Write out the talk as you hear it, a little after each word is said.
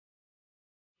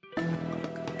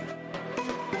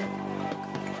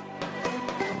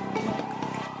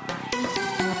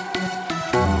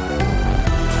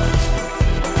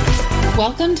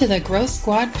Welcome to the Growth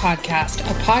Squad podcast,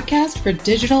 a podcast for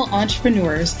digital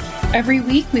entrepreneurs. Every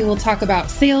week, we will talk about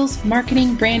sales,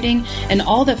 marketing, branding, and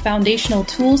all the foundational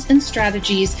tools and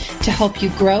strategies to help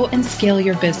you grow and scale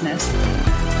your business.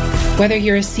 Whether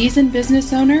you're a seasoned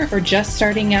business owner or just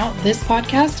starting out, this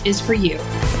podcast is for you.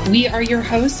 We are your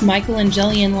hosts, Michael and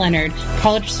Jillian Leonard,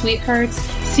 college sweethearts,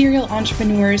 serial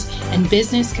entrepreneurs, and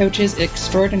business coaches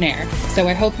extraordinaire. So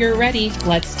I hope you're ready.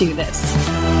 Let's do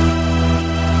this.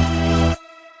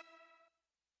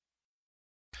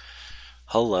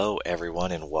 Hello,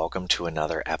 everyone, and welcome to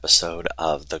another episode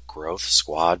of the Growth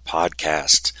Squad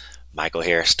podcast. Michael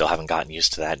here. Still haven't gotten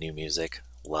used to that new music.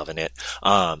 Loving it.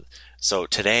 So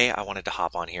today I wanted to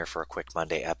hop on here for a quick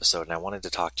Monday episode, and I wanted to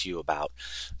talk to you about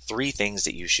 3 things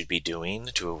that you should be doing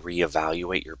to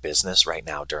reevaluate your business right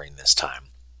now during this time.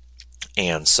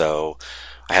 And so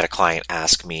I had a client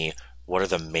ask me, what are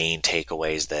the main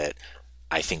takeaways that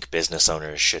I think business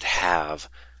owners should have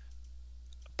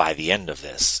by the end of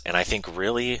this? And I think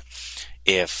really,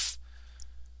 if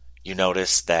you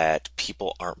notice that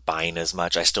people aren't buying as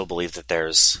much, I still believe that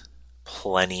there's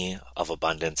plenty of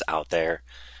abundance out there.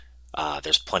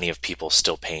 There's plenty of people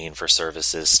still paying for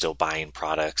services, still buying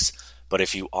products. But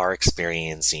if you are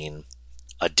experiencing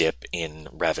a dip in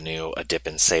revenue, a dip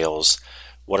in sales,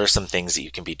 what are some things that you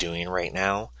can be doing right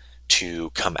now to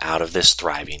come out of this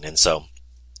thriving? And so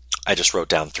I just wrote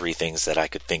down 3 things that I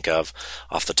could think of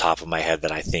off the top of my head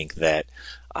that I think that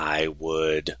I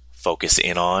would focus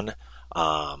in on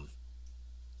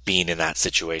being in that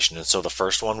situation. And so the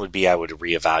first one would be I would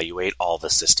reevaluate all the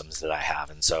systems that I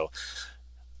have. And so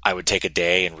I would take a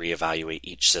day and reevaluate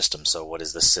each system. So what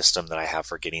is the system that I have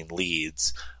for getting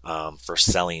leads, for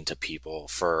selling to people,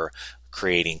 for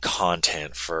creating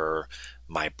content, for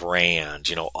my brand,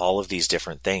 all of these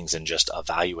different things, and just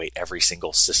evaluate every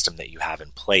single system that you have in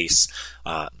place.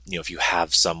 If you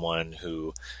have someone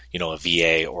who, a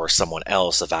VA or someone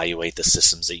else, evaluate the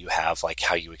systems that you have, like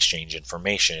how you exchange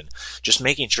information, just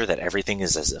making sure that everything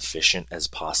is as efficient as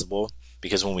possible.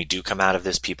 Because when we do come out of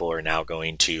this, people are now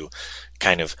going to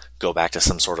kind of go back to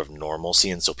some sort of normalcy.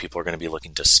 And so people are going to be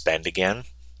looking to spend again.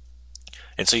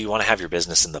 And so you want to have your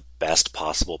business in the best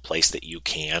possible place that you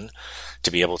can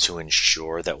to be able to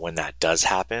ensure that when that does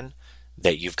happen,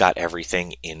 that you've got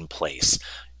everything in place.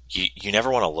 You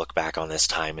never want to look back on this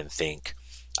time and think,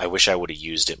 I wish I would have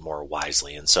used it more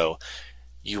wisely. And so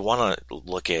you want to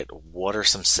look at what are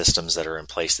some systems that are in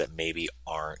place that maybe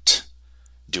aren't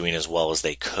doing as well as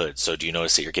they could. So do you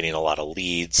notice that you're getting a lot of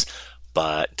leads,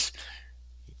 but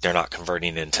they're not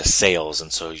converting into sales?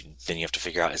 And so then you have to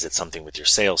figure out, is it something with your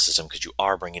sales system? Because you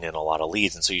are bringing in a lot of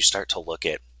leads. And so you start to look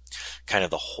at kind of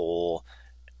the whole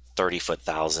 30-foot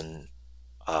thousand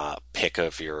pick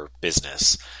of your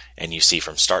business. And you see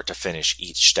from start to finish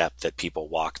each step that people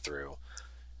walk through.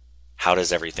 How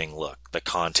does everything look? The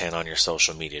content on your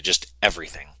social media, just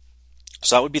everything.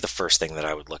 So that would be the first thing that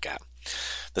I would look at.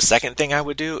 The second thing I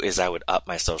would do is I would up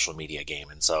my social media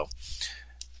game. And so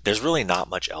there's really not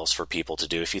much else for people to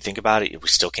do. If you think about it, we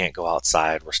still can't go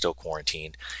outside. We're still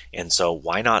quarantined. And so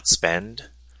why not spend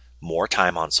more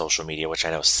time on social media, which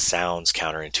I know sounds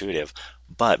counterintuitive,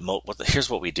 but here's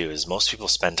what we do is most people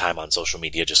spend time on social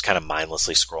media just kind of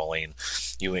mindlessly scrolling.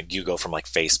 You go from like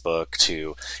Facebook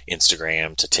to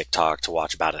Instagram to TikTok to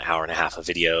watch about an hour and a half of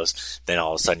videos. Then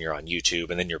all of a sudden you're on YouTube,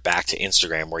 and then you're back to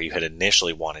Instagram where you had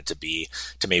initially wanted to be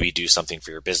to maybe do something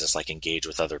for your business, like engage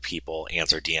with other people,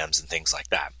 answer DMs and things like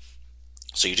that.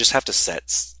 So you just have to set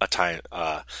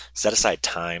aside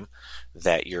time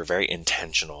that you're very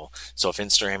intentional. So if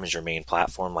Instagram is your main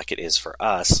platform, like it is for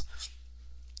us,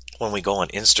 when we go on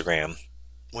Instagram,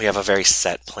 we have a very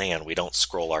set plan. We don't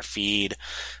scroll our feed.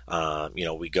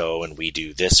 We go and we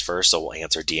do this first. So we'll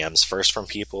answer DMs first from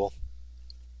people,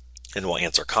 and we'll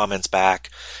answer comments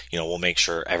back. We'll make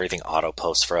sure everything auto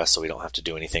posts for us, so we don't have to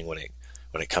do anything when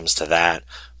it comes to that.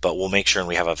 But we'll make sure, and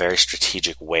we have a very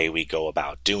strategic way we go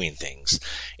about doing things.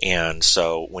 And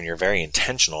so when you're very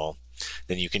intentional,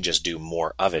 then you can just do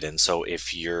more of it. And so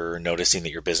if you're noticing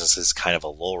that your business is kind of a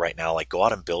lull right now, like go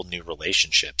out and build new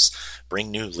relationships, bring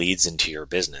new leads into your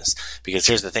business. Because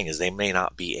here's the thing is they may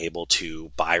not be able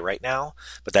to buy right now,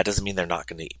 but that doesn't mean they're not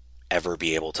going to ever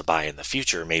be able to buy in the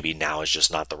future. Maybe now is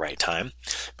just not the right time.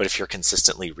 But if you're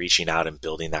consistently reaching out and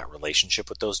building that relationship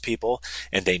with those people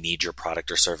and they need your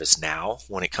product or service now,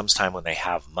 when it comes time when they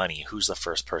have money, who's the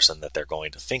first person that they're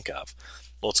going to think of?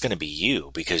 Well, it's going to be you,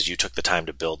 because you took the time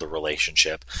to build the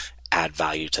relationship, add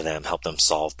value to them, help them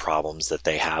solve problems that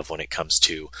they have when it comes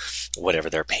to whatever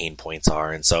their pain points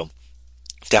are. And so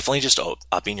definitely just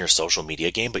upping your social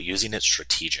media game, but using it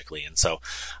strategically. And so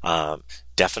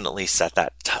definitely set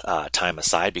that time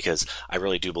aside, because I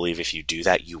really do believe if you do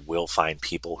that, you will find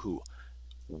people who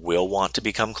will want to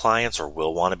become clients or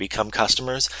will want to become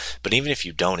customers. But even if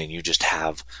you don't, and you just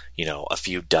have, a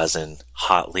few dozen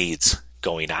hot leads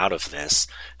going out of this,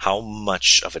 how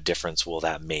much of a difference will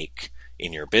that make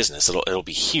in your business? It'll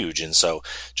be huge. And so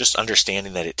just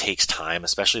understanding that it takes time,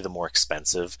 especially the more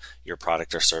expensive your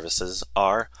product or services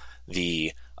are,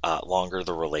 the longer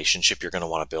the relationship you're going to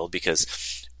want to build,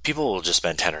 because people will just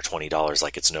spend $10 or $20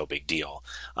 like it's no big deal.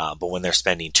 But when they're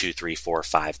spending $2,000,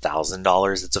 $3,000, $4,000,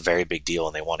 $5,000, it's a very big deal,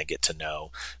 and they want to get to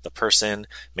know the person,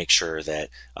 make sure that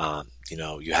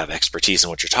you have expertise in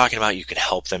what you're talking about. You can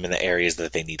help them in the areas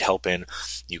that they need help in.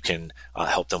 You can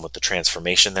help them with the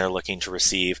transformation they're looking to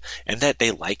receive, and that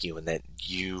they like you, and that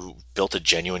you built a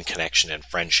genuine connection and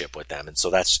friendship with them. And so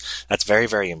that's very,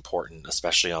 very important,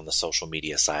 especially on the social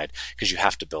media side, because you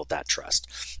have to build that trust.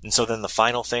 And so then the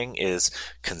final thing is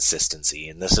consistency.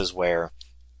 And this is where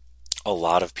a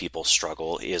lot of people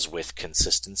struggle, is with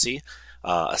consistency.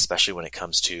 Especially when it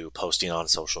comes to posting on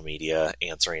social media,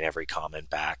 answering every comment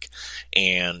back.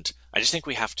 And I just think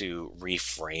we have to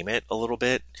reframe it a little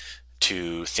bit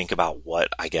to think about what,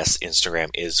 I guess,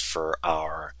 Instagram is for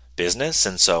our business.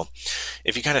 And so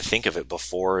if you kind of think of it,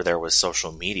 before there was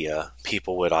social media,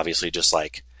 people would obviously just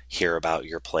hear about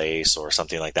your place or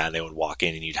something like that, and they would walk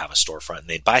in and you'd have a storefront and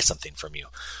they'd buy something from you.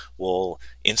 Well,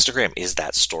 Instagram is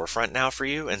that storefront now for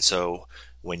you. And so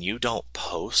when you don't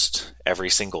post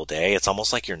every single day, it's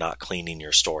almost like you're not cleaning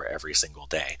your store every single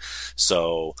day.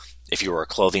 So if you were a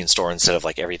clothing store, instead of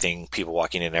everything, people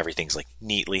walking in, everything's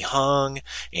neatly hung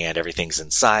and everything's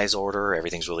in size order,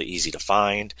 everything's really easy to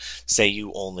find. Say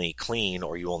you only clean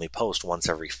or you only post once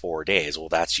every 4 days. Well,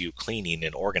 that's you cleaning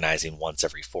and organizing once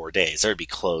every 4 days. There'd be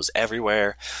clothes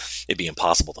everywhere. It'd be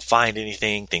impossible to find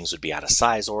anything. Things would be out of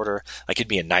size order. It'd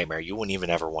be a nightmare. You wouldn't even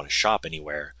ever want to shop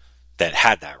anywhere that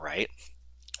had that, right?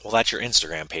 Well, that's your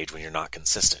Instagram page when you're not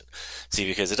consistent. See,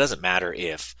 because it doesn't matter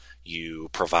if you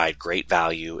provide great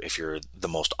value, if you're the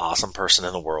most awesome person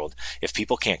in the world, if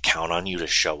people can't count on you to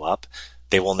show up,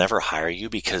 they will never hire you,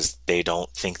 because they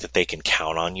don't think that they can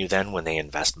count on you then when they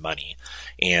invest money.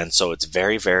 And so it's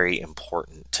very, very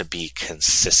important to be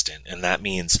consistent. And that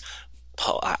means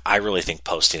I really think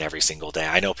posting every single day.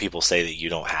 I know people say that you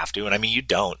don't have to, and I mean, you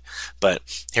don't. But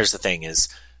here's the thing is,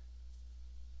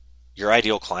 your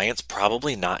ideal client's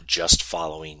probably not just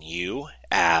following you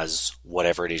as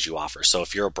whatever it is you offer. So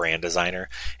if you're a brand designer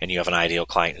and you have an ideal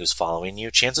client who's following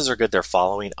you, chances are good they're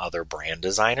following other brand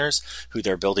designers who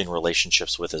they're building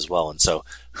relationships with as well. And so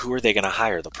who are they going to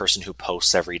hire? The person who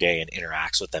posts every day and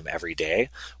interacts with them every day,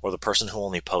 or the person who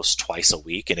only posts twice a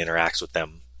week and interacts with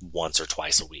them once or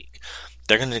twice a week?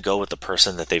 They're going to go with the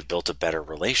person that they've built a better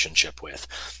relationship with.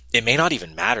 It may not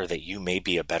even matter that you may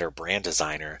be a better brand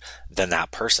designer than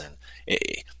that person.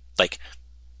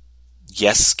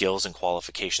 Yes, skills and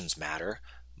qualifications matter,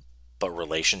 but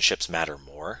relationships matter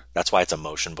more. That's why it's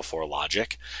emotion before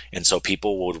logic. And so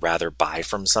people would rather buy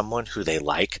from someone who they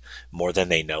like more than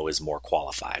they know is more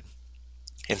qualified.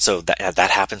 And so that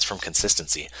happens from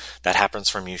consistency. That happens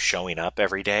from you showing up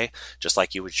every day, just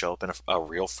like you would show up in a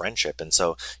real friendship. And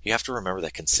so you have to remember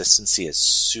that consistency is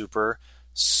super,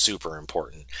 super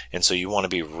important. And so you want to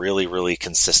be really, really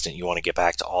consistent. You want to get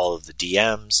back to all of the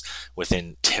DMs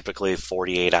within typically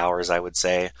 48 hours, I would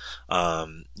say.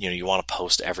 You want to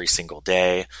post every single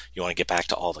day. You want to get back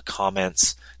to all the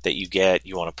comments that you get.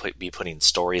 You want to be putting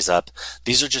stories up.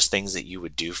 These are just things that you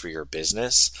would do for your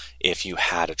business if you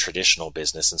had a traditional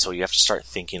business. And so you have to start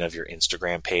thinking of your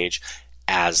Instagram page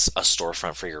as a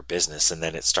storefront for your business. And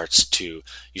then you start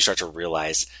to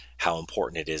realize how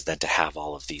important it is then to have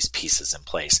all of these pieces in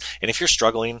place. And if you're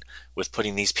struggling with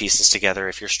putting these pieces together,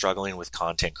 if you're struggling with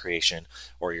content creation,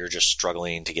 or you're just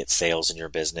struggling to get sales in your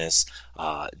business,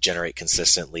 generate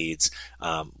consistent leads,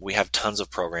 we have tons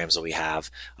of programs that we have.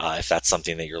 If that's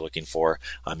something that you're looking for,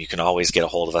 you can always get a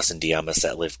hold of us and DM us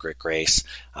at Live Grit Grace.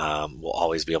 We'll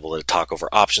always be able to talk over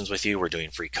options with you. We're doing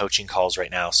free coaching calls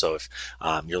right now. So if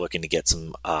you're looking to get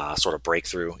some sort of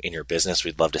breakthrough in your business,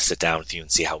 we'd love to sit down with you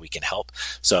and see how we can help.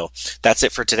 So that's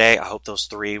it for today. I hope those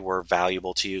 3 were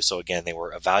valuable to you. So again, they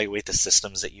were: evaluate the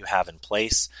systems that you have in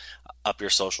place, up your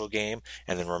social game,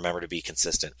 and then remember to be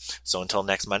consistent. So until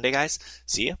next Monday, guys,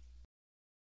 see you.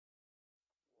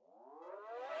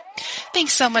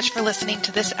 Thanks so much for listening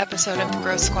to this episode of the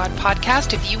Growth Squad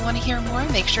podcast. If you want to hear more,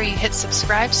 make sure you hit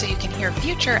subscribe so you can hear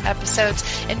future episodes,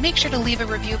 and make sure to leave a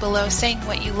review below saying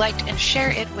what you liked and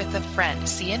share it with a friend.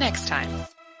 See you next time.